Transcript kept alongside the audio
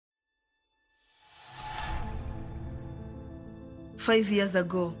5 years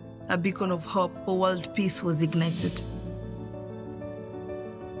ago, a beacon of hope for world peace was ignited.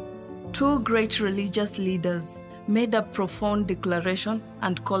 Two great religious leaders made a profound declaration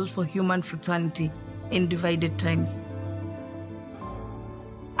and called for human fraternity in divided times.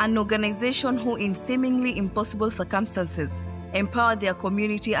 An organization who, in seemingly impossible circumstances, empower their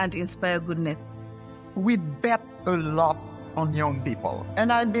community and inspire goodness. We bet a lot on young people,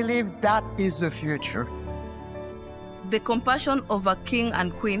 and I believe that is the future. The compassion of a king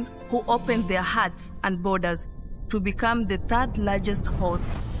and queen who opened their hearts and borders to become the third largest host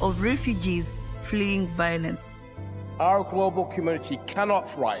of refugees fleeing violence. Our global community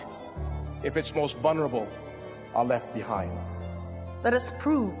cannot thrive if its most vulnerable are left behind. Let us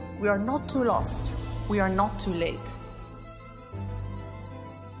prove we are not too lost, we are not too late.